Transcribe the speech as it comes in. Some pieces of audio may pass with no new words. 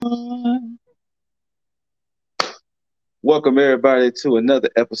Welcome everybody to another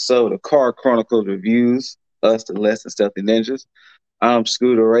episode of Car Chronicles Reviews, us the Less Than Stealthy Ninjas. I'm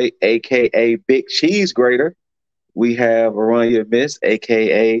Scooter Ray, aka Big Cheese Grater. We have Aranya Miss,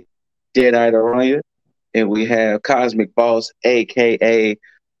 aka Dead-Eyed Aranya, and we have Cosmic Boss, aka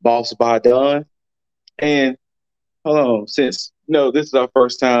Boss Badon. And hold on, since this is our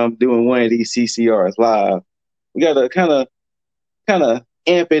first time doing one of these CCRs live, we gotta kind of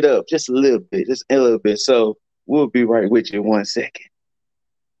amp it up just a little bit, just a little bit. So we'll be right with you in 1 second.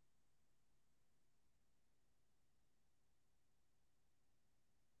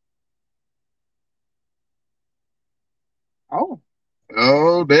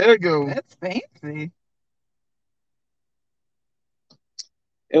 Oh, there you go. That's fancy.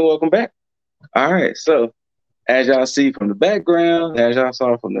 And welcome back. All right, so as y'all see from the background, as y'all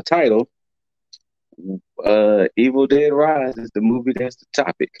saw from the title, Evil Dead Rise is the movie that's the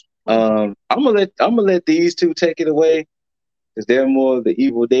topic. I'm gonna let these two take it away because they're more of the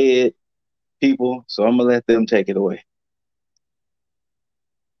Evil Dead people, so I'm gonna let them take it away.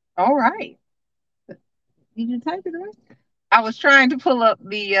 All right. Did you type it right? I was trying to pull up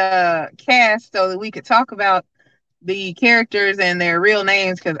the cast so that we could talk about the characters and their real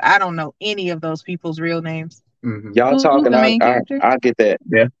names because I don't know any of those people's real names. Mm-hmm. Y'all Who's talking, the main I character? I get that.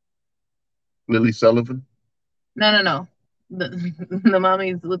 Yeah. Lily Sullivan. No. The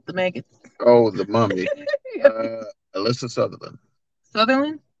mummies with the maggots. Oh, the mummy. Alyssa Sutherland.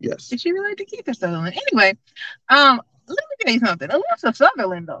 Sutherland? Yes. Is she related to Keith Sutherland? Anyway, let me tell you something. Alyssa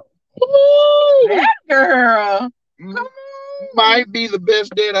Sutherland, though. Woo! That girl. Come on. Might be the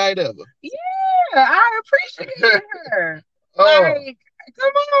best Dead-Eyed ever. Yeah, I appreciate her. Like,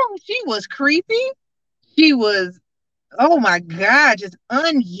 come on. She was creepy. She was, oh my God, just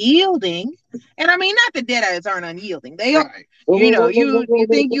unyielding. And I mean, not that Deadites aren't unyielding. They are, Right. you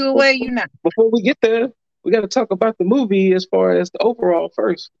think you away, you're not. Before we get there, we got to talk about the movie as far as the overall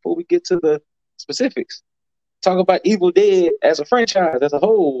first, before we get to the specifics. Talk about Evil Dead as a franchise, as a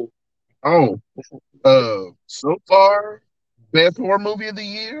whole. Oh, so far, best horror movie of the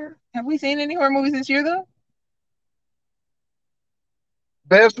year. Have we seen any horror movies this year, though?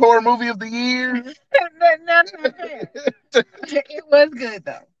 Best horror movie of the year. Not bad. It was good,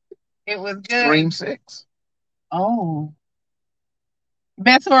 though. It was good. Scream 6. Oh.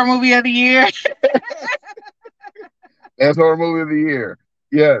 Best horror movie of the year. Best horror movie of the year.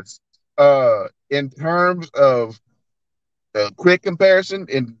 Yes. In terms of quick comparison,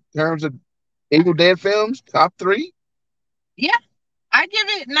 in terms of Evil Dead films, top 3. Yeah, I give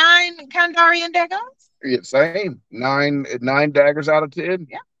it 9 Kandarian Dagons. Yeah, same. Nine daggers out of 10.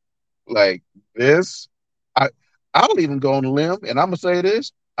 Yeah. Like this, I'll even go on a limb, and I'm gonna say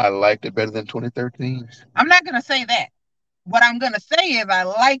this: I liked it better than 2013. I'm not gonna say that. What I'm gonna say is I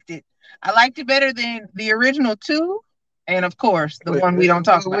liked it. I liked it better than the original 2, and of course the one we don't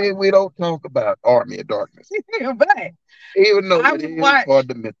talk about. We don't talk about Army of Darkness, but even though I it would is watch- hard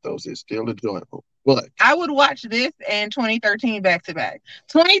to admit those, it's still enjoyable. But I would watch this and 2013 back to back.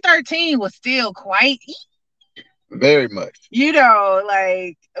 2013 was still quite, very much,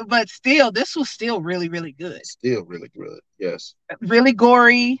 but still, this was still really, really good. still really good. Yes. Really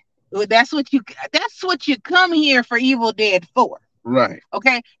gory. That's what you come here for Evil Dead for. Right.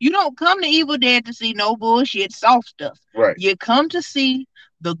 Okay? You don't come to Evil Dead to see no bullshit soft stuff. Right. You come to see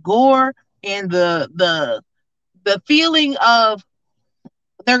the gore and the feeling of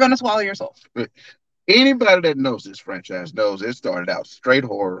they're gonna swallow your soul. Anybody that knows this franchise knows it started out straight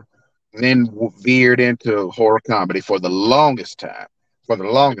horror, then veered into horror comedy for the longest time.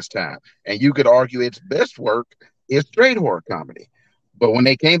 And you could argue its best work is straight horror comedy. But when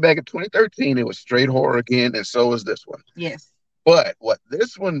they came back in 2013, it was straight horror again, and so is this one. Yes. But what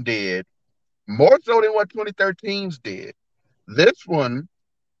this one did, more so than what 2013's did, this one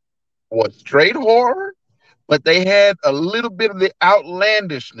was straight horror, but they had a little bit of the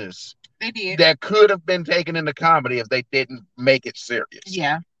outlandishness They did. that could have been taken into comedy if they didn't make it serious.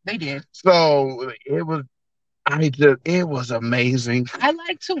 Yeah, they did. So it was amazing. I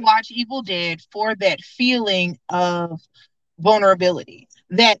like to watch Evil Dead for that feeling of vulnerability.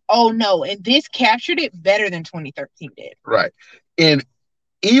 That, oh no, and this captured it better than 2013 did. Right. In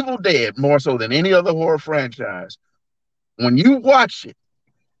Evil Dead, more so than any other horror franchise, when you watch it,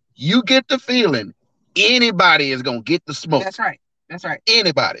 you get the feeling anybody is going to get the smoke. That's right.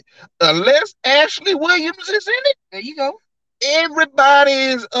 Anybody. Unless Ashley Williams is in it. There you go. Everybody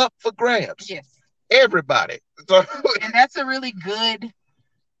is up for grabs. Yes. Everybody. So, and that's a really good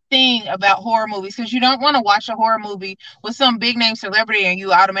thing about horror movies, because you don't want to watch a horror movie with some big name celebrity and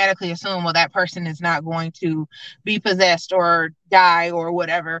you automatically assume, well, that person is not going to be possessed or die or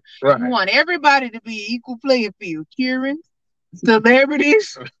whatever. Right. You want everybody to be equal playing field. Cheering,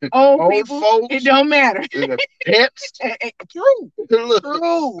 celebrities, old people, folks, it don't matter. Pets. True. Look,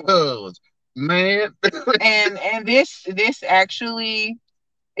 True. man. And this actually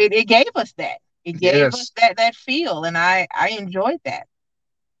it gave us that. It gave us that feel, and I enjoyed that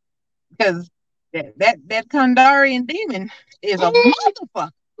because that Kandarian demon is a motherfucker.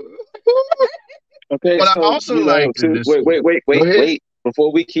 Okay, But so I also like this. Wait.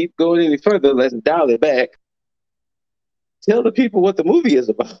 Before we keep going any further, let's dial it back. Tell the people what the movie is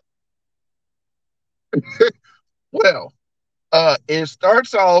about. Well, it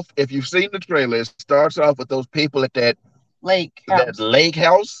starts off. If you've seen the trailer, it starts off with those people at that lake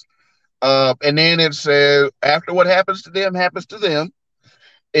house. And then it says after what happens to them happens to them.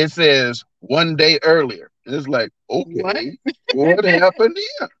 It says one day earlier. It's like, okay, what happened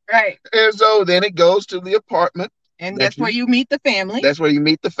here? Right. And so then it goes to the apartment. And that's where you meet the family. That's where you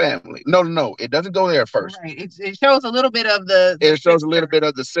meet the family. No. It doesn't go there first. Right. It shows a little bit of the It shows a little bit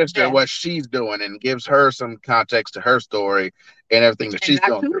of the sister, what she's doing, and gives her some context to her story and everything that she's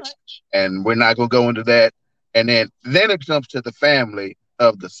going through. And we're not going to go into that. And then it jumps to the family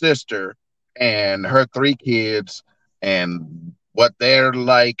of the sister and her 3 kids and what they're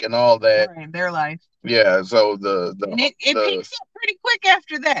like and all that. Right, their life. Yeah, so it picks up pretty quick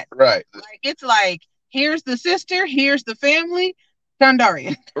after that. Right. Like it's like, here's the sister, here's the family,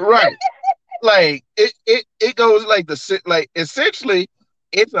 Kandarian. Right. Like it goes like essentially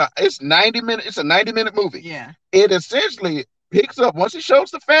it's 90 minutes, it's a 90-minute movie. Yeah. It essentially picks up once it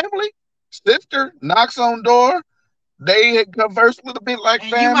shows the family, sister knocks on door, they converse a little bit like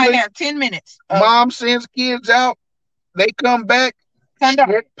family. You might have 10 minutes. Mom sends kids out, they come back,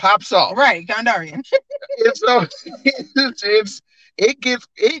 it pops off. Right, Kandarian. And so it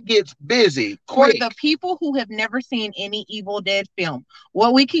gets busy quick. For the people who have never seen any Evil Dead film,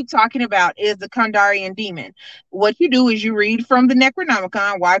 what we keep talking about is the Kandarian demon. What you do is you read from the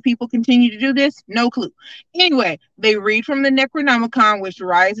Necronomicon. Why people continue to do this? No clue. Anyway, they read from the Necronomicon, which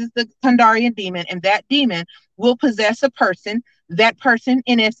rises the Kandarian demon, and that demon will possess a person. That person,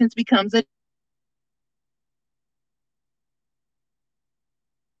 in essence, becomes a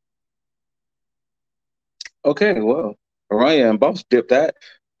Okay, well, Araya and Boss dipped that.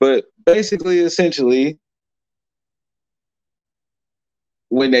 But basically, essentially,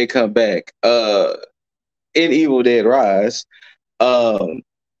 when they come back, in Evil Dead Rise,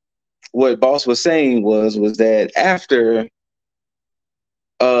 what Boss was saying was that after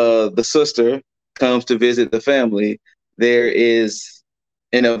the sister comes to visit the family, there is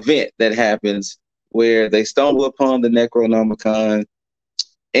an event that happens where they stumble upon the Necronomicon,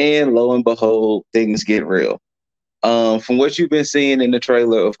 and lo and behold, things get real. From what you've been seeing in the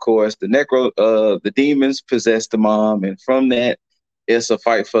trailer, of course, the demons possess the mom, and from that, it's a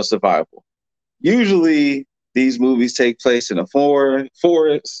fight for survival. Usually, these movies take place in a forest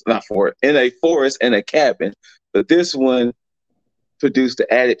and a cabin, but this one produced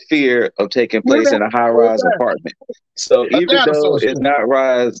the added fear of taking place in a high-rise apartment. So even though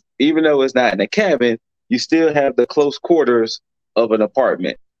it's not in a cabin, you still have the close quarters of an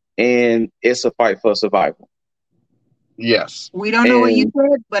apartment, and it's a fight for survival. Yes. We don't know what you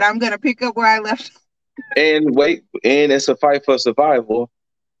said, but I'm going to pick up where I left. And it's a fight for survival.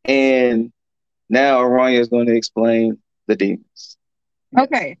 And now Aranya is going to explain the demons.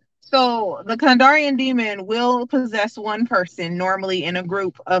 Okay. So the Kandarian demon will possess one person, normally in a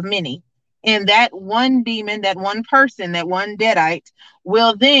group of many. And that one demon, that one person, that one deadite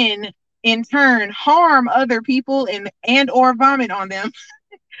will then in turn harm other people and or vomit on them.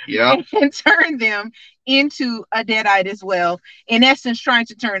 Yeah. And turn them into a deadite as well. In essence, trying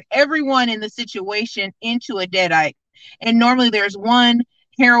to turn everyone in the situation into a deadite. And normally there's one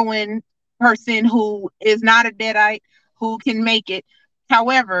heroine person who is not a deadite who can make it.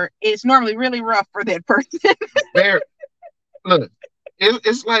 However, it's normally really rough for that person. Look,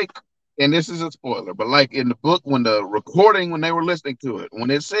 it's like, and this is a spoiler, but like in the book, when they were listening to it,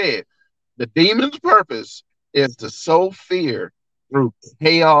 when it said the demon's purpose is to sow fear through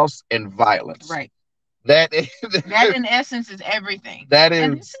chaos and violence. Right. That in essence is everything. That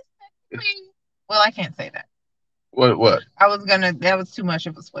is. Well, I can't say that. What? That was too much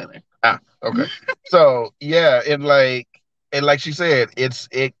of a spoiler. Okay. So yeah, and like she said,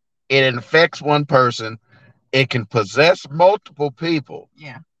 it infects one person. It can possess multiple people.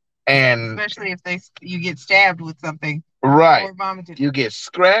 Yeah. And especially if you get stabbed with something. Right. Or vomited. You get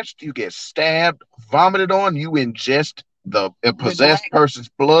scratched, you get stabbed, vomited on, you ingest the possessed person's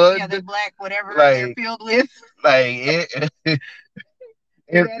blood. Yeah, the black whatever they're filled with. That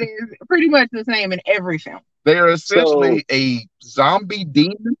is pretty much the same in every film. They are essentially a zombie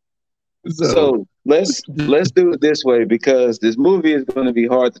demon. So let's do it this way, because this movie is going to be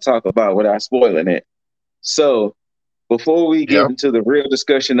hard to talk about without spoiling it. So before we get into the real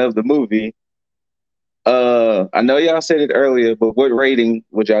discussion of the movie, I know y'all said it earlier, but what rating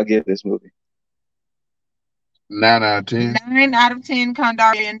would y'all give this movie? 9 out of 10. 9 out of 10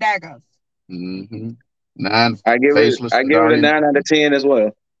 Kandarian daggers. 9. I give it a 9 out of 10 as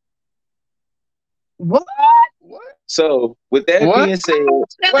well. What? So with that being said,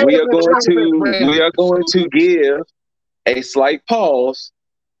 we are going to give a slight pause,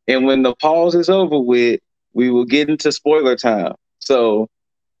 and when the pause is over with, we will get into spoiler time. So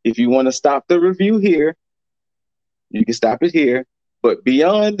if you want to stop the review here, you can stop it here. But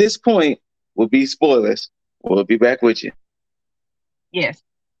beyond this point will be spoilers. We'll be back with you. Yes.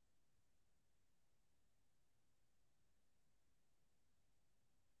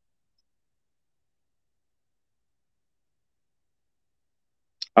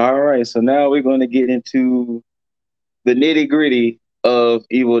 All right, so now we're going to get into the nitty gritty of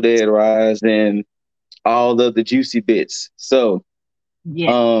Evil Dead Rise and all of the juicy bits. So,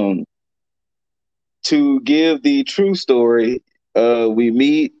 to give the true story, we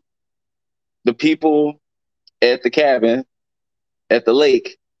meet the people at the cabin at the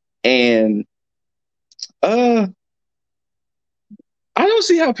lake, and I don't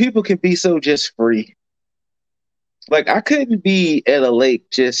see how people can be so just free. Like, I couldn't be at a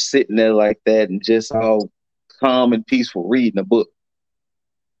lake just sitting there like that and just all calm and peaceful reading a book.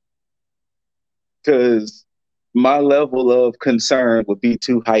 Because my level of concern would be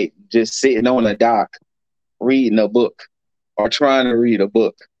too heightened just sitting on a dock reading a book or trying to read a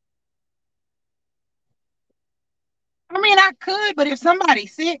book. I mean, I could, but if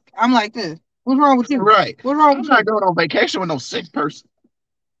somebody's sick, I'm like this. What's wrong with you? Right. What's wrong with you? I'm not going on vacation with no sick person.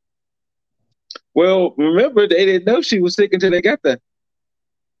 Well, remember, they didn't know she was sick until they got there.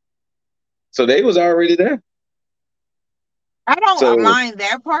 So they was already there. I don't mind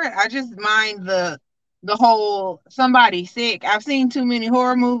that part. I just mind the whole somebody sick. I've seen too many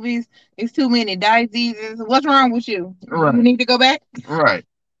horror movies. It's too many diseases. What's wrong with you? Right. You need to go back? Right.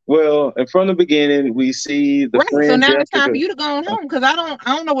 Well, and from the beginning, we see the friend so now Jessica. It's time for you to go home, because I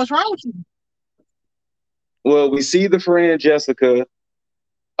don't know what's wrong with you. Well, we see the friend Jessica.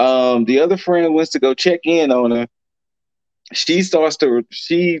 The other friend wants to go check in on her. She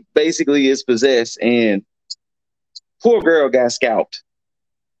basically is possessed, and poor girl got scalped.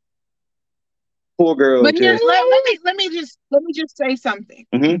 Poor girl. But let me just say something.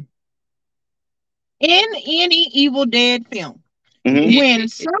 Mm-hmm. In any Evil Dead film, when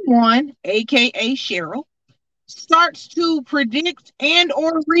someone, aka Cheryl, starts to predict and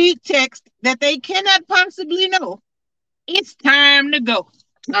or read text that they cannot possibly know, it's time to go.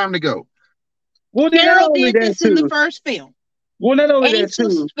 Time to go. Well, Cheryl did this in the first film. Well, not only Ace that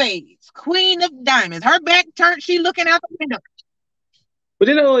too. of Spades, Queen of Diamonds. Her back turned, she looking out the window. But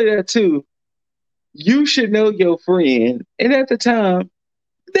then not only that too, you should know your friend, and at the time,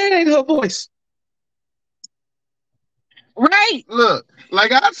 that ain't her voice. Right. Look,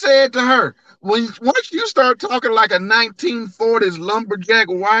 like I said to her, once you start talking like a 1940s lumberjack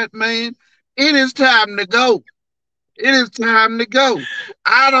white man, it is time to go. It is time to go.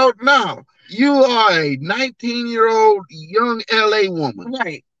 I don't know. You are a 19-year-old young LA woman.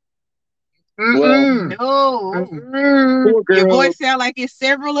 Right. Well, no. Your voice sound like it's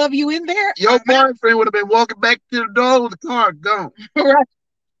several of you in there. Your boyfriend would have been walking back to the door with the car gone. Right.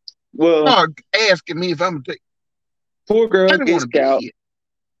 Well, car asking me if I'm gonna take. Poor girl gets scalped.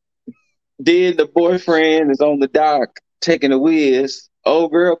 Then the boyfriend is on the dock taking a whiz.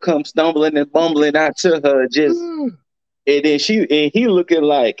 Old girl comes stumbling and bumbling out to her, and then he looking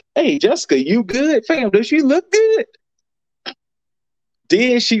like, "Hey, Jessica, you good, fam? Does she look good?"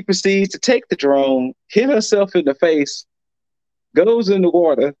 Then she proceeds to take the drone, hit herself in the face, goes in the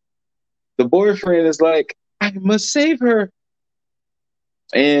water. The boyfriend is like, "I must save her,"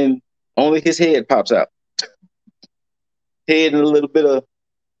 and only his head pops out. Head and a little bit of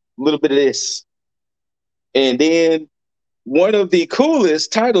this. And then one of the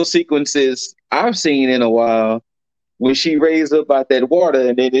coolest title sequences I've seen in a while, when she raised up out that water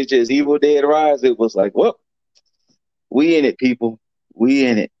and then it's just Evil Dead Rise, it was like, well, we in it, people. We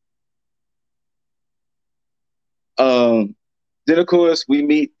in it. Then of course we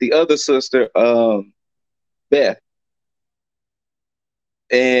meet the other sister, Beth.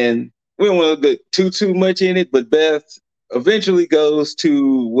 And we don't want to get too much in it, but Beth eventually goes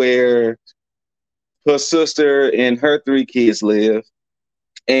to where her sister and her 3 kids live,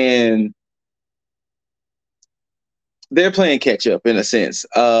 and they're playing catch up in a sense.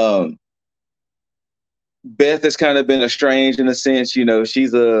 Beth has kind of been estranged in a sense. You know,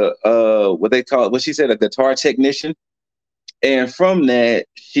 she's a what they call, what she said, a guitar technician, and from that,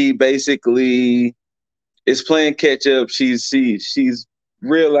 she basically is playing catch up. She's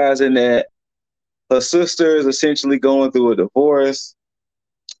realizing that her sister is essentially going through a divorce.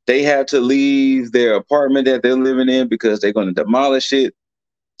 They have to leave their apartment that they're living in because they're going to demolish it.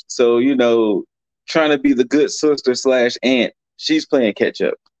 So, you know, trying to be the good sister slash aunt, she's playing catch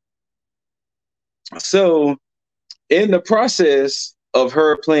up. So, in the process of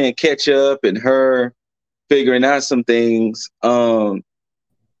her playing catch up and her figuring out some things, a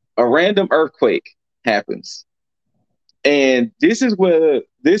random earthquake happens. And this is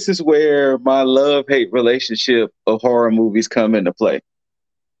where my love-hate relationship of horror movies come into play.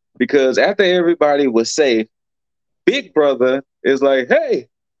 Because after everybody was safe, Big Brother is like, hey,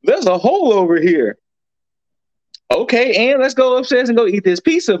 there's a hole over here. Okay, and let's go upstairs and go eat this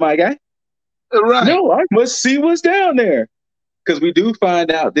pizza, my guy. Right. No, I must see what's down there. Because we do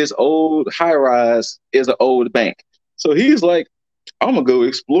find out this old high rise is an old bank. So he's like, I'm going to go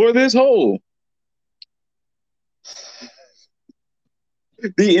explore this hole.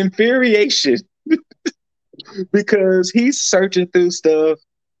 The infuriation, because he's searching through stuff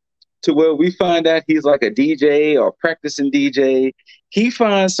to where we find out he's like a DJ or practicing DJ. He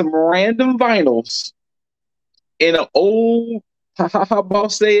finds some random vinyls in an old, how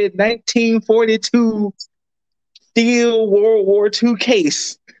about say it, 1942 steel World War II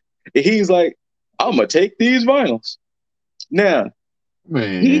case. And he's like, I'm going to take these vinyls. Now,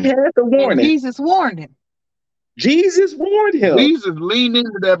 Man. he had the warning. And Jesus warned him. Jesus warned him. Jesus leaned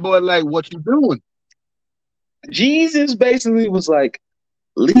into that boy like, what you doing? Jesus basically was like,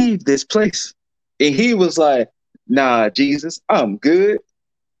 leave this place. And he was like, nah, Jesus, I'm good.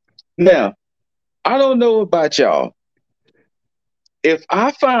 Now, I don't know about y'all. If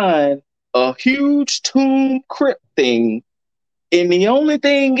I find a huge tomb crypt thing and the only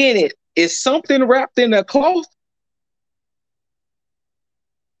thing in it is something wrapped in a cloth,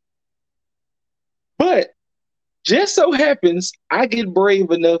 but just so happens I get brave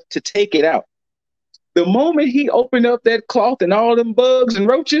enough to take it out. The moment he opened up that cloth and all them bugs and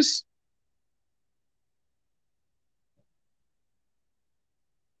roaches,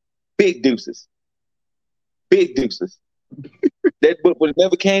 big deuces. Big deuces. That book would have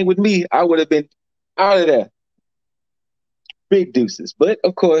never came with me. I would have been out of there. Big deuces. But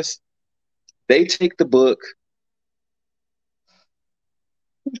of course, they take the book.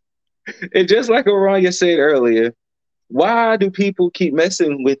 And just like Aranya said earlier, why do people keep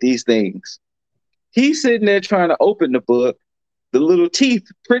messing with these things? He's sitting there trying to open the book. The little teeth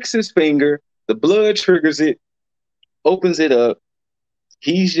pricks his finger. The blood triggers it, opens it up.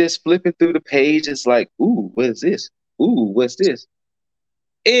 He's just flipping through the page. It's like, ooh, what is this? Ooh, what's this?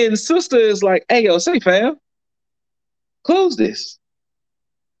 And sister is like, hey, yo, say, fam, close this.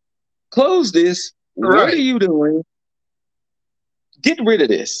 Close this. Right. What are you doing? Get rid of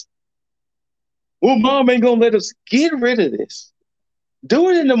this. Well, mom ain't gonna let us get rid of this. Do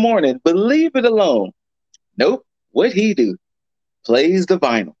it in the morning, but leave it alone. Nope. What he do? Plays the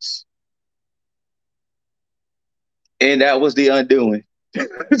vinyls. And that was the undoing.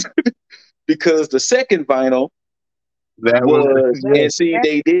 Because the second vinyl was, and see,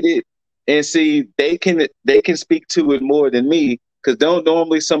 they did it, and see, they can speak to it more than me, because don't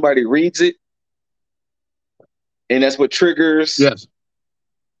normally somebody reads it, and that's what triggers. Yes.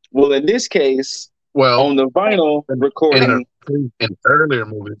 Well, in this case, on the vinyl recording, in earlier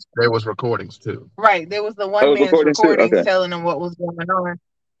movies, there was recordings too. Right, there was the one man's recordings telling them what was going on.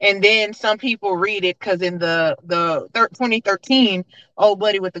 And then some people read it because in the 2013, old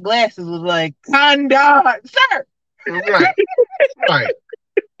buddy with the glasses was like, "Conduct, sir." Right, right.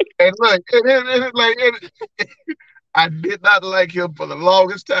 And look, I did not like him for the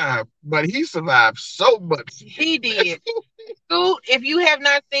longest time, but he survived so much. He did. Dude, if you have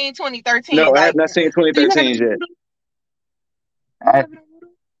not seen 2013, no, I have not seen 2013 yet.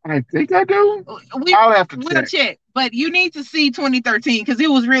 I think I do. I'll have to check. We'll check. But you need to see 2013 because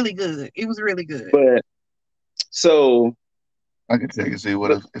it was really good. It was really good. But so I can check and see what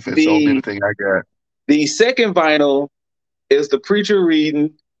if it's sold anything I got. The second vinyl is the preacher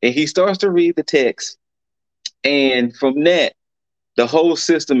reading, and he starts to read the text. And from that, the whole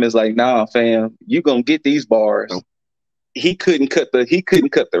system is like, nah, fam, you gonna get these bars. Nope. He couldn't cut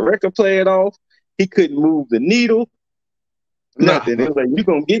the record player off. He couldn't move the needle. Nothing. It was like, you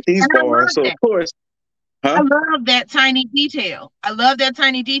gonna get these bars. So of course, I Huh? love that tiny detail. I love that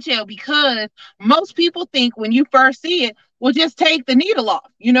tiny detail because most people think when you first see it, well, just take the needle off.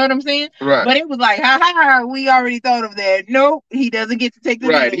 You know what I'm saying? Right. But it was like, ha ha, we already thought of that. Nope, he doesn't get to take the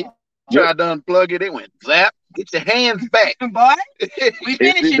Right. needle He off. Yep. tried to unplug it. It went zap. Get your hands back. Boy, we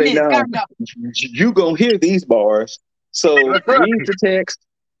If they finishing say, this. nah, Come on. you gonna hear these bars. So Right. read the text,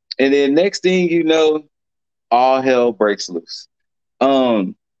 and then next thing you know, all hell breaks loose.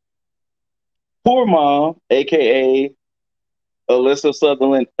 Um, Poor mom, aka Alyssa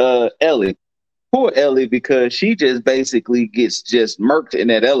Sutherland, Ellie. Poor Ellie because she just basically gets just murked in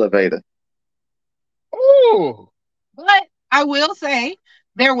that elevator. Ooh. But I will say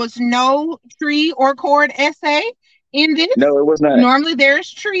there was no tree or chord essay in this. No, it was not. Normally there's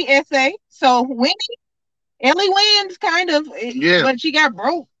tree essay. So Winnie, Ellie wins kind of, Yeah. but she got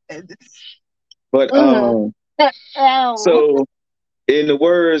broke. But Ugh. Ow. so in the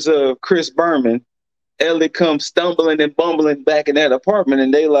words of Chris Berman, Ellie comes stumbling and bumbling back in that apartment,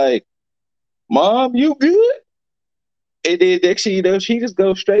 and they like, "Mom, you good?" And then next thing you know, she just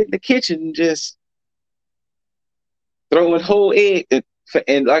goes straight in the kitchen, and just throwing whole egg.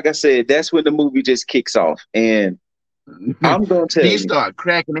 And like I said, that's when the movie just kicks off. And I'm gonna tell She you, started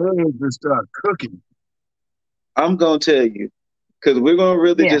cracking eggs and started cooking. I'm gonna tell you, because we're gonna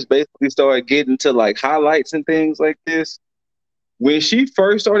really Yeah. just basically start getting to like highlights and things like this. When she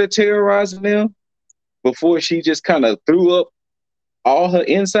first started terrorizing them, before she just kind of threw up all her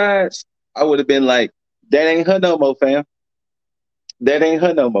insides, I would have been like, "That ain't her no more, fam. That ain't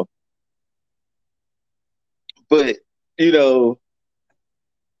her no more." But you know,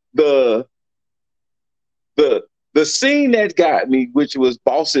 the the the scene that got me, which was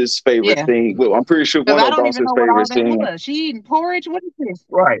Boss's favorite Yeah. thing. Well, I'm pretty sure Because one I of don't even Boss's know what all favorite that scenes. was. She eating porridge? What is this?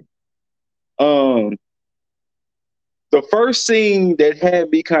 Right. Um, the first scene that had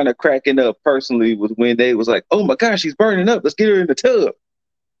me kind of cracking up personally was when they was like, "Oh my gosh, she's burning up. Let's get her in the tub."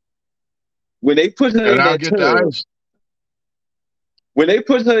 When they put her And in I'll that get the tub, ice. when they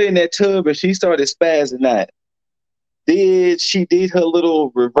put her in that tub and she started spazzing out, she did her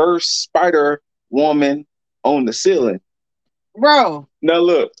little reverse spider woman on the ceiling. Bro. Now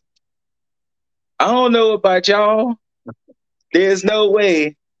look, I don't know about y'all. There's no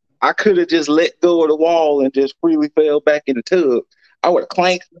way I could have just let go of the wall and just freely fell back in the tub. I would have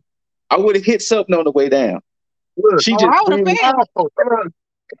clanked. I would have hit something on the way down. Look. She Oh, just I would have freely, failed. Oh,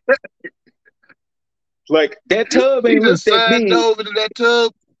 like that tub he ain't looked just that side big. dove into that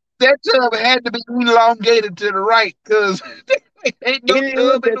tub. That tub had to be elongated to the right because ain't It no didn't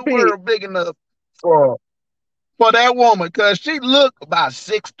look tub in that the big. world big enough for for that woman because she looked about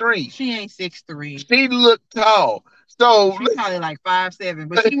 6'3". She ain't 6'3". She looked tall. So She's probably like 5'7",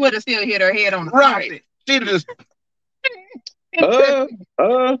 but she would have still hit her head on the right, carpet. she just Uh,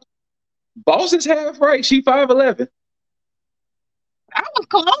 uh, Boss is half right. She 5'11", I was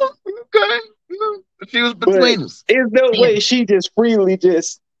close. okay. She was but between us. there's no Yeah. way she just freely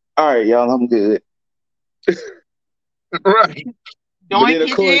just. All right, y'all, I'm good. Right. But Don't then of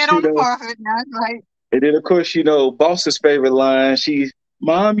hit your course, head you on the know, carpet. That's right. and then of course, you know, Boss's favorite line. She's,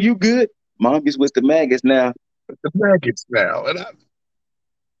 "Mom, you good? Mommy's with the maggots now. The maggots now. And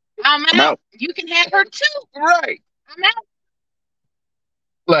I'm I'm out. out. You can have her too. right. I'm out.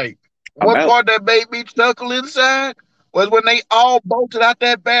 Like I'm one out." part that made me chuckle inside was when they all bolted out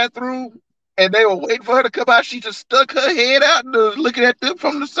that bathroom and they were waiting for her to come out. She just stuck her head out and was looking at them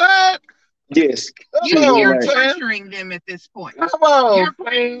from the side. Yes, she was You're like, torturing them at this point. Come on, You're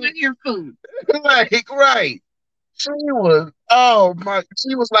playing with your food. like right. She was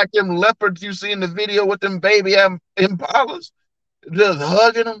she was like them leopards you see in the video with them baby impalas, just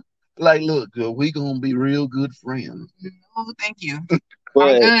hugging them. Like, look, girl, we gonna be real good friends. Oh, thank you.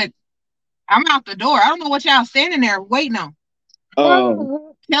 I'm but good. I'm out the door. I don't know what y'all standing there waiting on. um,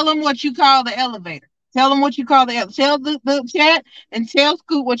 Tell them what you call the elevator. Tell them what you call the elevator. Tell the chat and tell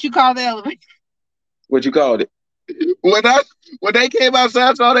Scoot what you call the elevator. what you called it? When I when they came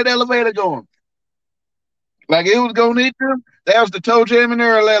outside, I saw that elevator going. Like it was gonna hit them. That was the toe jamming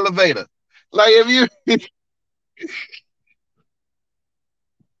Earl elevator. Like if you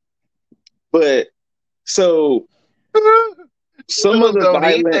But so it some of was the gonna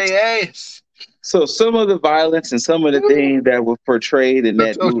eat violence, their ass. some of the violence and some of the things that were portrayed in The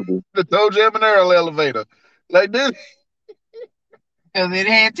that toe movie. the toe jamming Earl elevator. Like this, Because it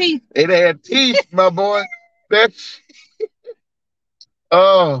had teeth. it had teeth, my boy. That's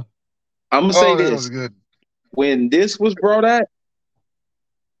oh I'm gonna say oh that was this: good. when this was brought out,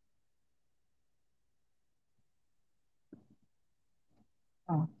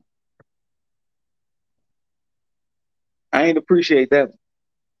 Oh. I ain't appreciate that.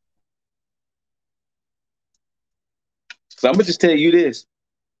 So I'm gonna just tell you this: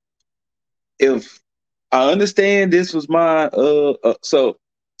 if I understand this was my so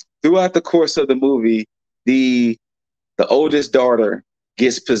throughout the course of the movie, the the oldest daughter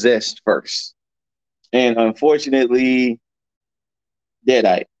gets possessed first, and unfortunately,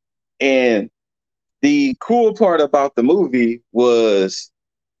 deadite. And the cool part about the movie was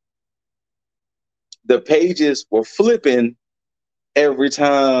the pages were flipping every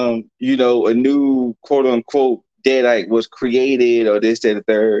time, a new quote unquote deadite was created or this, that, and the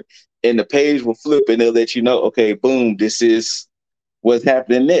third. And the page will flip and they'll let you know, okay, boom, this is what's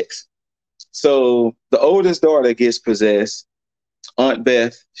happening next. So the oldest daughter gets possessed. Aunt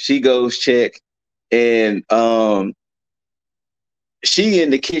Beth, she goes check, and she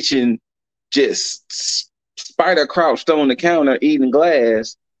in the kitchen just spider crouched on the counter eating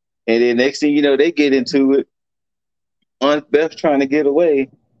glass. And then next thing you know, they get into it. Aunt Beth trying to get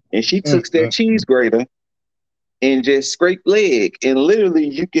away, and she took that cheese grater and just scraped leg, and literally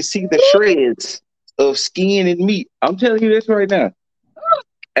you can see the shreds of skin and meat. I'm telling you this right now.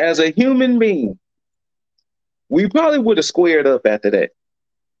 As a human being, we probably would have squared up after that.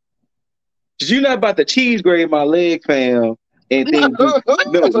 Cause you're not about to cheese grate my leg, fam, and then no,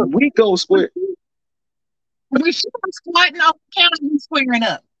 we go square. We should have squatting off the counter and squaring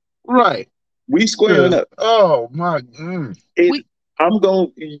up. Right. We squaring up. Oh my. I'm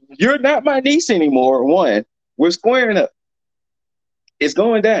going. You're not my niece anymore. One, we're squaring up. It's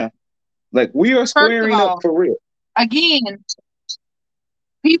going down. Like we are squaring up for real. Again,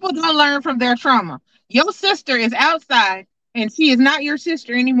 people don't learn from their trauma. Your sister is outside, and she is not your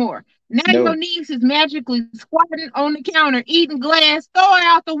sister anymore. Now your niece is magically squatting on the counter, eating glass, throw it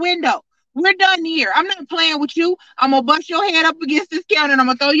out the window. We're done here. I'm not playing with you. I'm going to bust your head up against this counter and I'm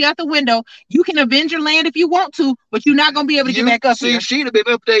going to throw you out the window. You can avenge your land if you want to, but you're not going to be able to get back up here. She'd have been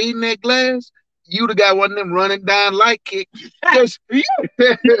up there eating that glass. You'd have got one of them running down light kick. Just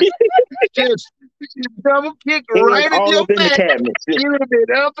double kick right in your back. You would have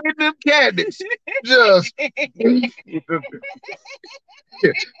been up in them cabinets. Just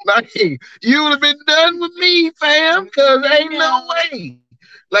like you would have been done with me, fam, because ain't no way.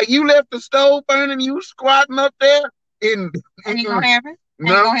 Like you left the stove burning, you squatting up there, and ain't gonna happen. Ain't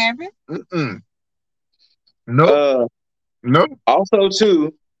gonna happen. No. Also,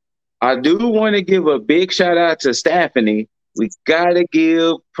 too, I do want to give a big shout out to Stephanie. We gotta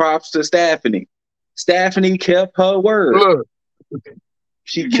give props to Stephanie. Stephanie kept her word. Look.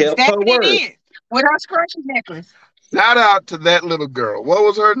 She kept her word with her scrunchie necklace. Shout out to that little girl. What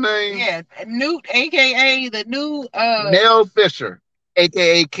was her name? Yeah, Newt, aka the new Nell Fisher,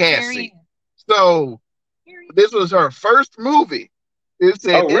 aka Cassie. So this was her first movie. It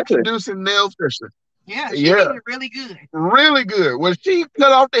said introducing Nell Fisher. Yeah, she did it really good. Really good. When she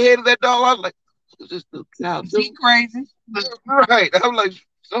cut off the head of that dog, I was like, what's this little child doing? She crazy. Right. I'm like,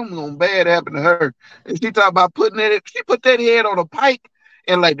 something gonna bad happen to her. And she talked about she put that head on a pike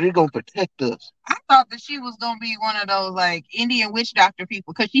and like they're gonna protect us. I thought that she was gonna be one of those like Indian witch doctor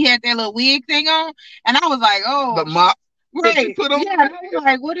people because she had that little wig thing on, and I was like, oh, the mop. Right. Put on. Yeah, I was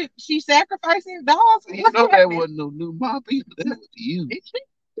like, what is she sacrificing dogs? You know that wasn't no new mop either. That was you.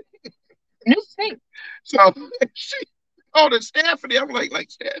 New thing. So she called it Stephanie. I'm like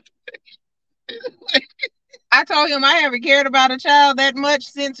Stephanie. I told him I haven't cared about a child that much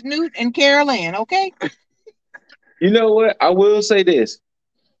since Newt and Carol Ann, okay? You know what? I will say this.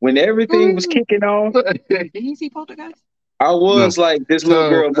 When everything was kicking off, did you see Poltergeist? I was like, this little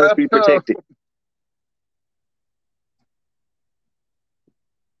girl must be protected.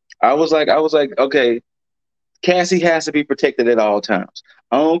 I was like, okay, Cassie has to be protected at all times.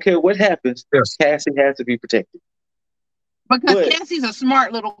 I don't care what happens. Yes. Cassie has to be protected. Because Cassie's a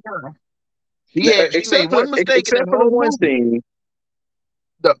smart little girl. Yeah, except for the one scene.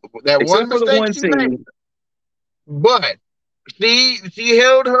 That one mistake she made. But she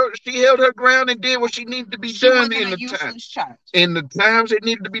held her ground and did what she needed to be done in the times it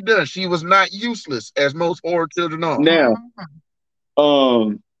needed to be done. She was not useless, as most horror children are. Now,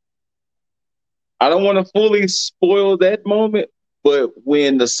 I don't want to fully spoil that moment, but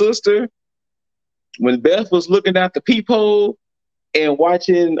when Beth was looking out the peephole and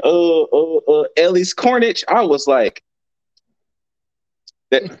watching Ellie's carnage, I was like,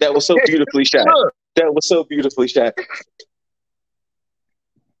 that was so beautifully shot. That was so beautifully shot.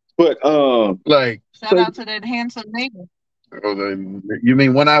 But shout out to that handsome neighbor. You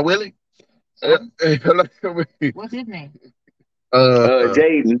mean One Eye Willie? What's his name?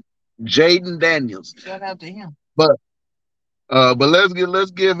 Jaden Daniels. Shout out to him. But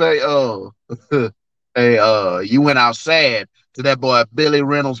let's give a you went out sad to that boy Billy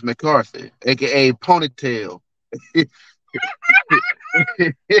Reynolds McCarthy, aka Ponytail.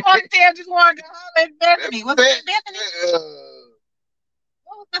 Montel just wanted to holler at Bethany. What's her name? Bethany?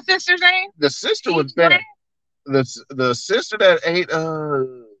 What was the sister's name? The sister was bad. The sister that ate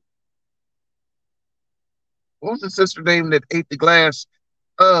what was the sister name that ate the glass?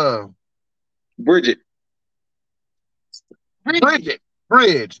 Bridget.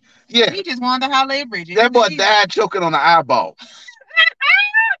 Bridge. Yeah. He just wanted to holler at Bridget. That boy died choking on the eyeball.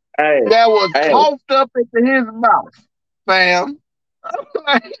 Hey, That was coughed up into his mouth, fam.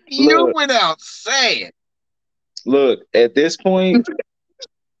 Like, you went out sad. Look, at this point,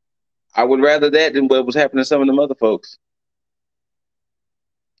 I would rather that than what was happening to some of them other folks.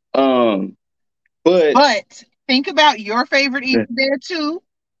 But think about your favorite Evil Dead 2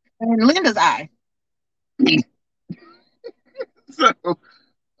 and Linda's eye. So,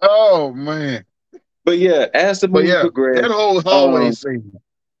 oh man. But yeah, as the movie progressed, that whole hallway scene.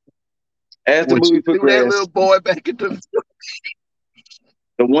 As the movie progressed, that little boy back into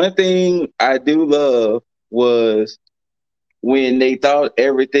the one thing I do love was when they thought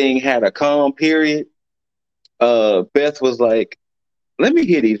everything had a calm period. Beth was like, "Let me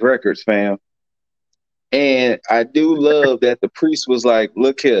hear these records, fam." And I do love that the priest was like,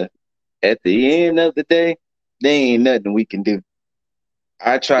 "Look here, at the end of the day, there ain't nothing we can do.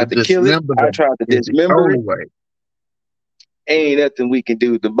 I tried to kill it. I tried to dismember it. Ain't nothing we can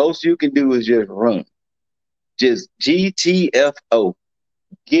do. The most you can do is just run. Just GTFO.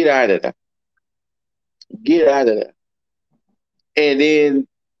 Get out of there. Get out of there." And then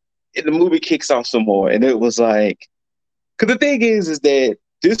the movie kicks off some more. And it was like, because the thing is that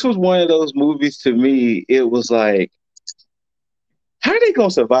this was one of those movies to me, it was like, how are they going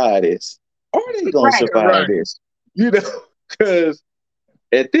to survive this? Are they going to survive this? You know, because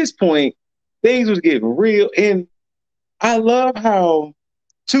at this point, things was getting real. And I love how,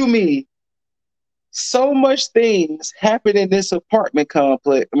 to me, so much things happened in this apartment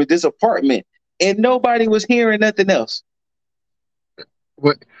complex. I mean, this apartment, and nobody was hearing nothing else.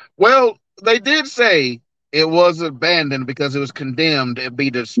 Well, they did say it was abandoned because it was condemned and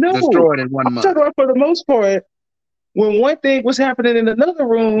be destroyed in 1 month. For the most part, when one thing was happening in another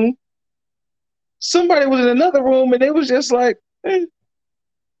room, somebody was in another room and they was just like, eh.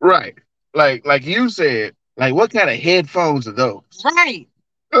 Right. Like you said, like what kind of headphones are those? Right.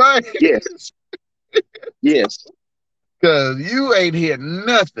 Yes. Yes. Because you ain't hear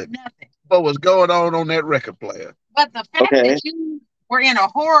nothing. What was going on that record player. But the fact that you were in a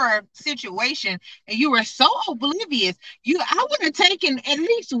horror situation and you were so oblivious, I would have taken at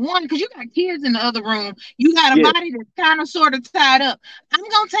least one, because you got kids in the other room. You got a body that's kind of sort of tied up. I'm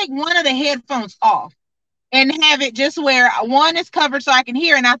going to take one of the headphones off and have it just where one is covered so I can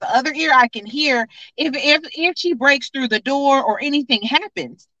hear, and out the other ear I can hear if she breaks through the door or anything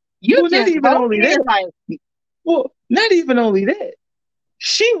happens. Not even only that.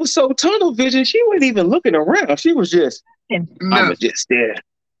 She was so tunnel vision, she wasn't even looking around. She was just, I'ma just stare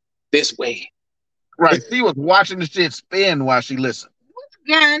this way. Right. She was watching the shit spin while she listened. What's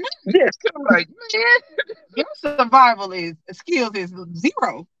going on? Yes. Like, man, your survival skills is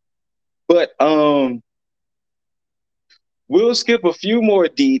 0. But we'll skip a few more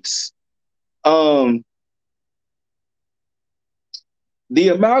deets. The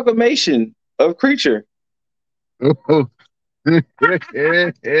amalgamation of creature. Yeah.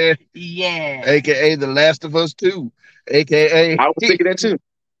 AKA The Last of Us 2. AKA I was thinking that too.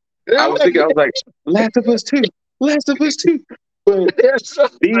 I was like, Last of Us 2. Last of Us 2. But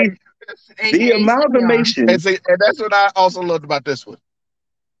the amalgamation. And that's what I also loved about this one.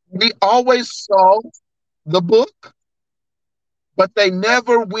 We always saw the book, but they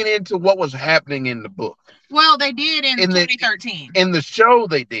never went into what was happening in the book. Well, they did in 2013. In the show,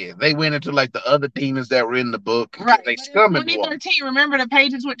 they did. They went into like the other demons that were in the book. Right. They in 2013, remember the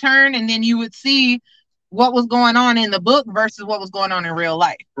pages would turn and then you would see what was going on in the book versus what was going on in real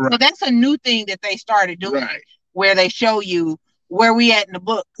life. Right. So that's a new thing that they started doing, where they show you where we at in the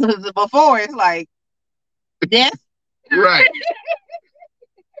book. Because before it's like death. Right.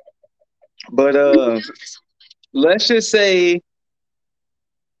 But let's just say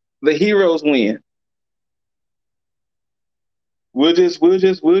the heroes win. We'll just put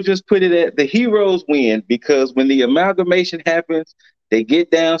it at the heroes win, because when the amalgamation happens, they get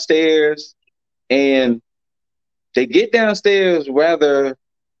downstairs and they get downstairs rather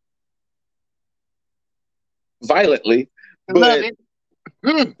violently. But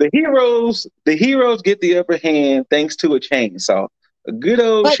the heroes get the upper hand thanks to a chainsaw. A good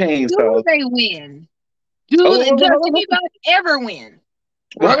old chainsaw. Do they win? Does anybody ever win?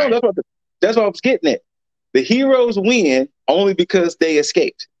 Well, that's what I was getting at. The heroes win only because they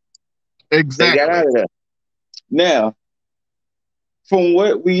escaped. Exactly. They got out of there. Now, from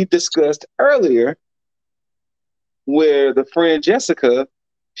what we discussed earlier, where the friend Jessica,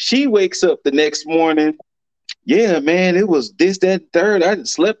 she wakes up the next morning. Yeah, man, it was this, that, third. I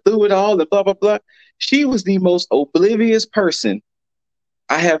slept through it all, and blah blah blah. She was the most oblivious person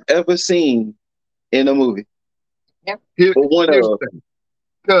I have ever seen in a movie. Yep. But one Here's of the thing.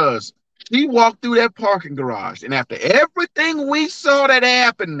 Because she walked through that parking garage, and after everything we saw that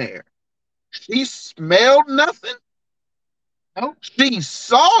happened there, she smelled nothing. Nope. She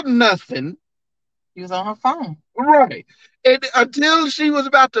saw nothing. She was on her phone. Right. And until she was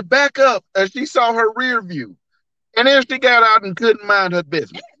about to back up, she saw her rear view. And then she got out and couldn't mind her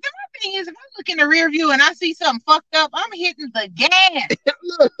business. The thing is, if I look in the rear view and I see something fucked up, I'm hitting the gas.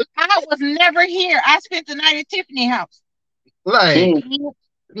 Look, I was never here. I spent the night at Tiffany house.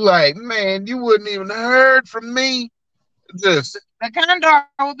 like, man, you wouldn't even heard from me. Just The condor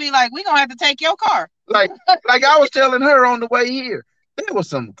would be like, "We gonna have to take your car." like I was telling her on the way here, there was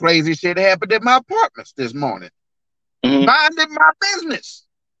some crazy shit happened at my apartments this morning. Mhm. Minded my business.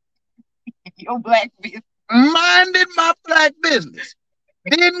 Your black bitch. Minded my black business.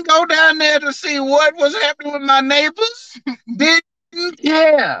 Didn't go down there to see what was happening with my neighbors. Didn't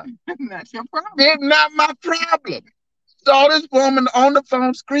care. Not your problem. It's not my problem. Saw this woman on the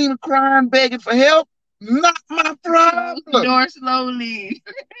phone screaming, crying, begging for help. Not my Close the problem. door slowly.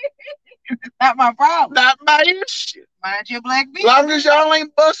 Not my problem. Not my issue. Mind your black bitch. As long as y'all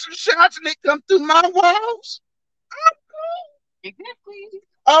ain't busting shots and they come through my walls. Exactly.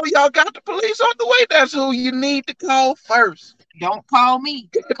 Oh, y'all got the police on the way. That's who you need to call first. Don't call me.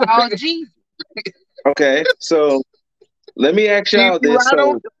 Call Jesus. Okay, so let me ask Keep y'all you this. right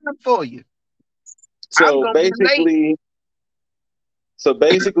on time for you. I'm So gonna be late.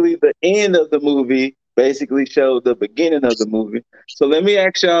 basically, the end of the movie basically showed the beginning of the movie. So let me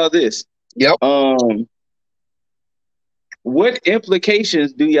ask y'all this. Yep. What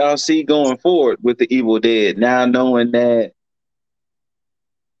implications do y'all see going forward with the Evil Dead now, knowing that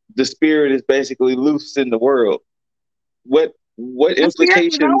the spirit is basically loose in the world? What The spirit is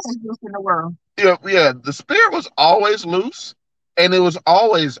implications? always loose in the world. Yeah. The spirit was always loose, and it was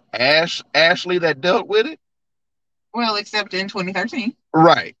always Ashley that dealt with it. Well, except in 2013.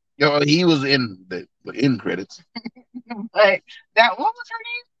 Right. You know, he was in the end credits. But what was her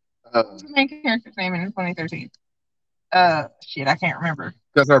name? What was Because the main character's name in 2013? Shit, I can't remember.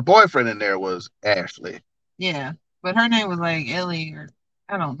 her boyfriend in there was Ashley. Yeah, but her name was like Ellie, or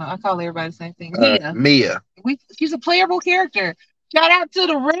I don't know. I call everybody the same thing. Mia. She's a playable character. Shout out to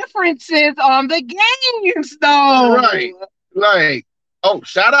the references on the games, though. Right. Like, oh,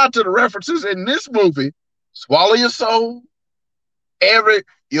 shout out to the references in this movie. Swallow your soul.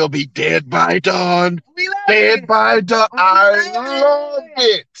 You'll be dead by dawn. We love Dead it. by dawn. We I love love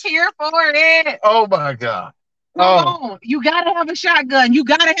it. Here for it. Oh my God. Come on. You gotta have a shotgun. You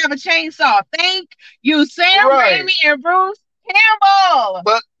gotta have a chainsaw. Thank you, Sam Right. Raimi and Bruce Campbell.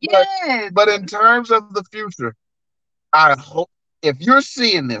 But but in terms of the future, I hope if you're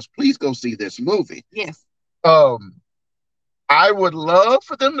seeing this, please go see this movie. Yes. I would love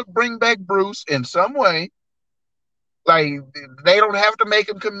for them to bring back Bruce in some way. Like, they don't have to make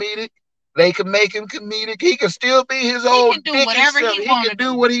him comedic. They can make him comedic. He can still be his old can do dick whatever himself. he He wanna can do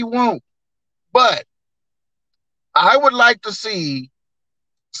do. what he wants. But I would like to see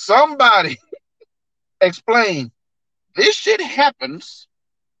somebody explain this shit happens.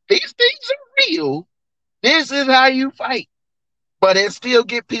 These things are real. This is how you fight. But it still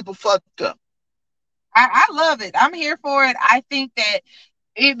get people fucked up. I love it. I'm here for it. I think that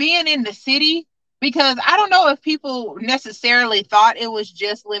it being in the city, because I don't know if people necessarily thought it was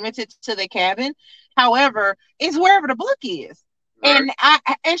just limited to the cabin. However, it's wherever the book is. Right.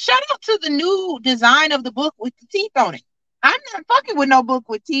 And shout out to the new design of the book with the teeth on it. I'm not fucking with no book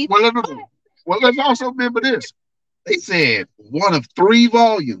with teeth. Well, let's also remember this. They said one of 3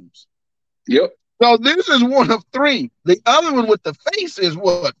 volumes. Yep. So this is one of 3. The other one with the face is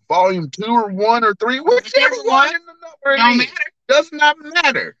what? Volume 2 or 1 or 3? Whichever one in the number Don't it is. matter. Does not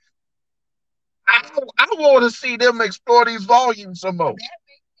matter. I want to see them explore these volumes some more.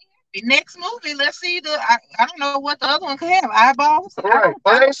 The next movie, let's see I don't know what the other one could have. Eyeballs. Right.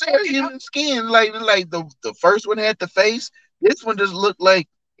 Well, they said human skin, like the first one had the face. This one just looked like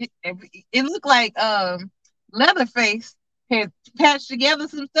it looked like Leatherface had patched together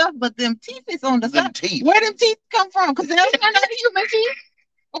some stuff, but them teeth is on the side. teeth. Where them teeth come from? Because they're not human teeth.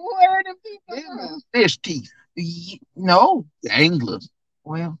 Where are them teeth come from? Fish teeth. No. The anglers.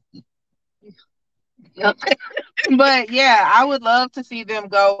 Well. But yeah, I would love to see them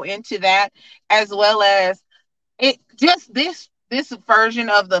go into that, as well as it just this version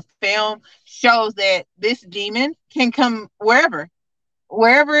of the film shows that this demon can come wherever.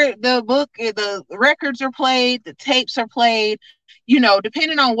 wherever the records are played, the tapes are played, you know,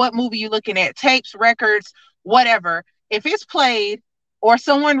 depending on what movie you're looking at, tapes, records, whatever. If it's played or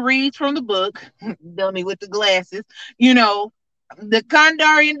someone reads from the book, dummy with the glasses, you know, the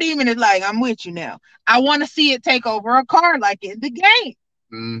Kandarian demon is like, I'm with you now. I want to see it take over a car like in the game.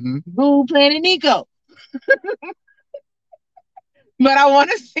 Mm-hmm. Boom, Planet Nico. But I want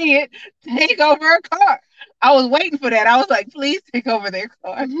to see it take over a car. I was waiting for that. I was like, please take over their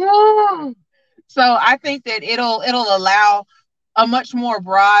car. So I think that it'll allow a much more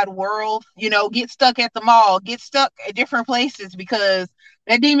broad world, you know, get stuck at the mall, get stuck at different places because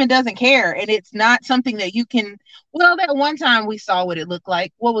that demon doesn't care. And it's not something that you can, well, that one time we saw what it looked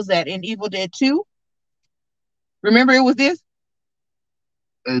like. What was that in Evil Dead 2? Remember it was this?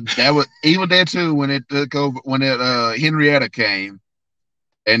 That was Evil Dead 2 when it took over, when it Henrietta came.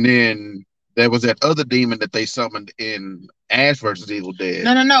 And then there was that other demon that they summoned in Ash versus Evil Dead.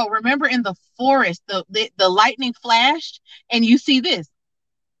 No. Remember in the forest, the lightning flashed, and you see this.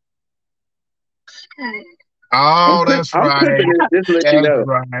 Oh, that's I'm right. clipping it. Just to let you That's know.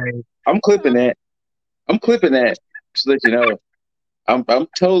 right. I'm clipping that. I'm clipping that. Just to let you know. I'm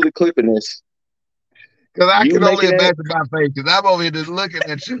totally clipping this. Because I You can only making that? imagine my face. Because I'm over here just looking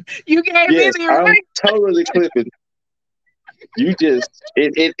at you. You gave Yes, me I'm right. totally clipping. You just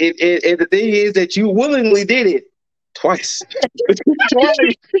and the thing is that you willingly did it twice. Twice. I did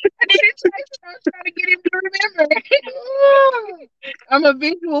it twice. I was trying to get him to remember. I'm a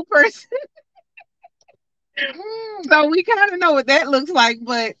visual person. So we kind of know what that looks like,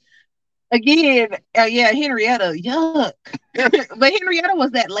 but again, yeah, Henrietta, yuck. But Henrietta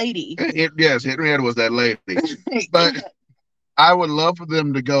was that lady. Yes, Henrietta was that lady. But I would love for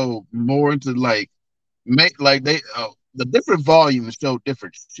them to go more into like make like they the different volumes show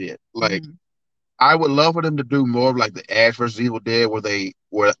different shit. Like I would love for them to do more of like the Ash versus Evil Dead,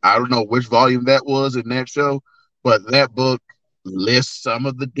 where I don't know which volume that was in that show, but that book lists some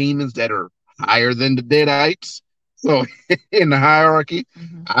of the demons that are higher than the Deadites. So in the hierarchy,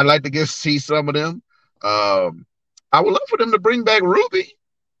 I'd like to get see some of them. I would love for them to bring back Ruby.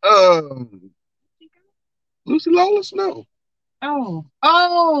 Lucy Lawless, no. Oh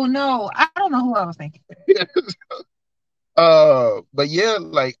no, I don't know who I was thinking. But yeah,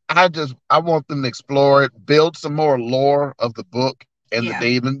 like I want them to explore it, build some more lore of the book and the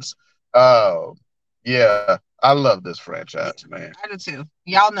demons. Yeah, I love this franchise, man. I do too.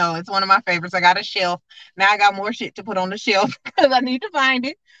 Y'all know it's one of my favorites. I got a shelf. Now I got more shit to put on the shelf because I need to find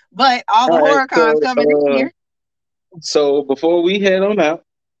it. But all the horror cons coming in here. So before we head on out,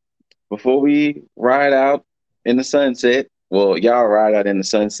 before we ride out in the sunset, well, y'all ride out in the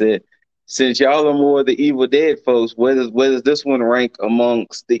sunset. Since y'all are more the Evil Dead folks, where does this one rank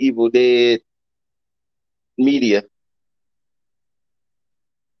amongst the Evil Dead media?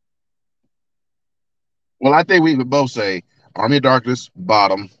 Well, I think we would both say Army of Darkness,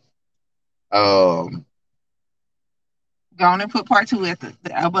 bottom. Go on and put part 2 at the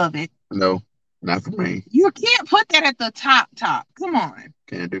above it. No, not for me. You can't put that at the top. Come on.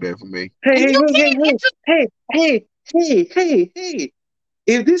 Can't do that for me. Hey.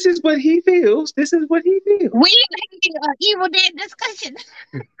 If this is what he feels, this is what he feels. We making an Evil Dead discussion.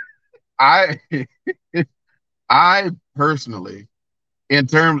 I personally, in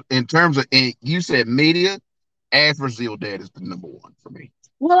terms of you said media, Ash vs. Evil Dead is the number one for me.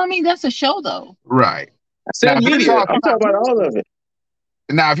 Well, I mean that's a show though. Right. I said media. I'm talking about all of it.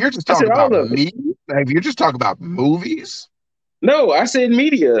 Now, if you're just talking about media, if you're just talking about movies. No, I said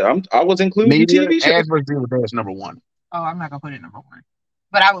media. I was including media, TV shows. Ash vs. Evil Dead is number one. Oh, I'm not gonna put it number one.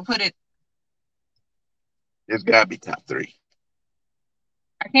 But I would put it. It's gotta be top 3.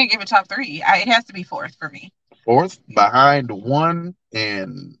 I can't give it top 3. It has to be fourth for me. Fourth, behind 1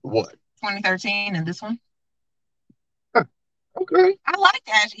 and what? 2013 and this one. Huh. Okay. I like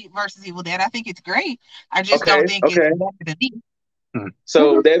Ash versus Evil Dead. I think it's great. I just don't think it's better than me.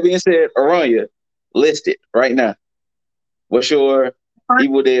 So that being said, Aranya, list it right now. What's your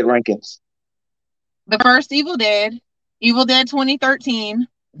Evil Dead rankings? The first Evil Dead 2013,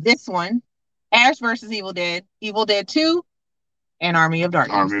 this one, Ash versus Evil Dead 2, and Army of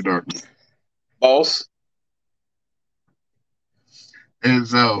Darkness. Army of Darkness. Boss. And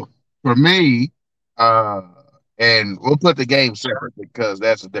so for me, and we'll put the game separate because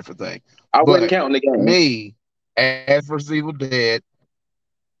that's a different thing. I wasn't counting the game. Me, Ash vs. Evil Dead.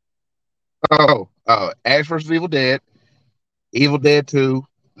 Ash vs. Evil Dead 2,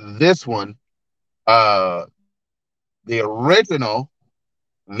 this one, the original,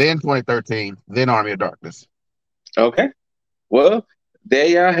 then 2013, then Army of Darkness. Okay. Well, there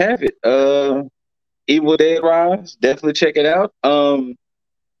y'all have it. Evil Dead Rise. Definitely check it out.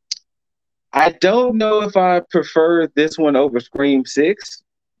 I don't know if I prefer this one over Scream 6,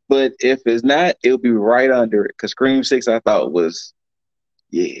 but if it's not, it'll be right under it. Because Scream 6 I thought was,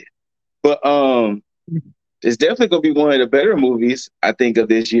 yeah. But it's definitely gonna be one of the better movies, I think, of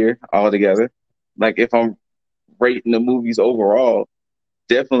this year altogether. Like if I'm rating the movies overall,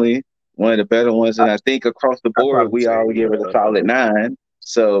 definitely one of the better ones. And I think across the I'd board probably we say, all give it a solid 9.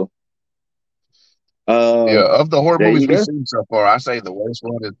 So yeah, of the horror there movies you we've go. seen so far, I say the worst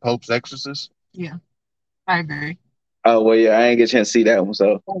one is Pope's Exorcist. Yeah, I agree. Oh well, yeah, I ain't get a chance to see that one,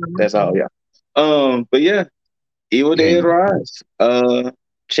 so that's all, yeah. But yeah, Evil Yeah, Dead Rise.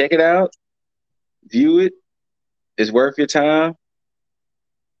 Check it out, view it. It's worth your time.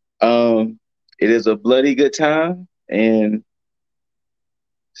 Um, it is a bloody good time, and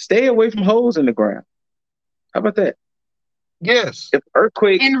stay away from holes in the ground. How about that? yes. If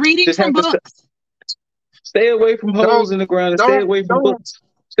earthquake And reading just some happens to books. stay away from Don't holes in the ground and stay don't away from don't books.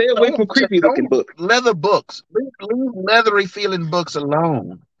 Stay away from creepy looking don't books leather books. Leave leathery feeling books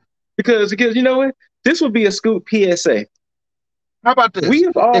alone. because you know what? This would be a scoop PSA. How about We this?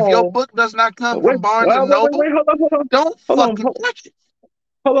 have If your all book does not come wait, from Barnes wait, and wait, wait, Noble, wait, hold on, hold on, don't hold on, fucking touch it.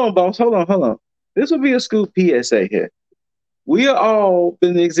 hold on, boss, hold on. This will be a scoop PSA here. We are all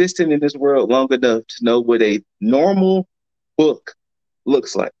been existing in this world long enough to know what a normal book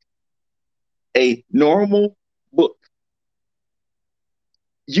looks like. A normal book.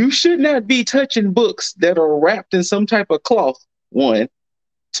 You should not be touching books that are wrapped in some type of cloth. One,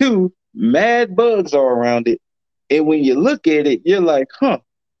 two, mad bugs are around it. And when you look at it, you're like, huh,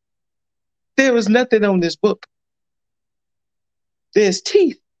 there was nothing on this book. There's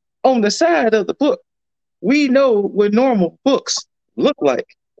teeth on the side of the book. We know what normal books look like.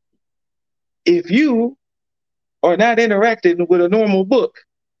 If you are not interacting with a normal book,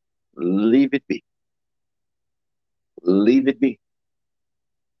 leave it be. Leave it be.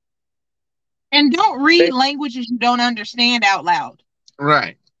 And don't read They, languages you don't understand out loud.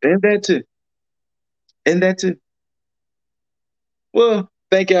 Right. and that too. And that too. Well,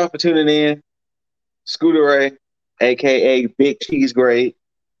 thank y'all for tuning in. Scooter Ray, aka Big Cheese Grade,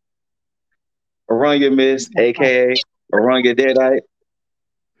 Run Your Miss, aka Run Your Deadite,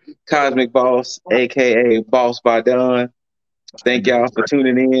 Cosmic Boss, aka Boss by Don. Thank y'all for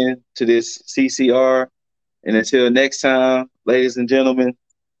tuning in to this CCR. And until next time, ladies and gentlemen,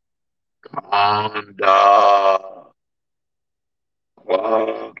 Conda.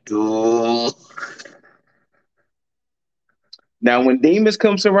 Wagyu. now when demons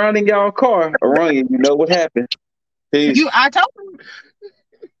come surrounding y'all car around you, you know what happened. Peace. I told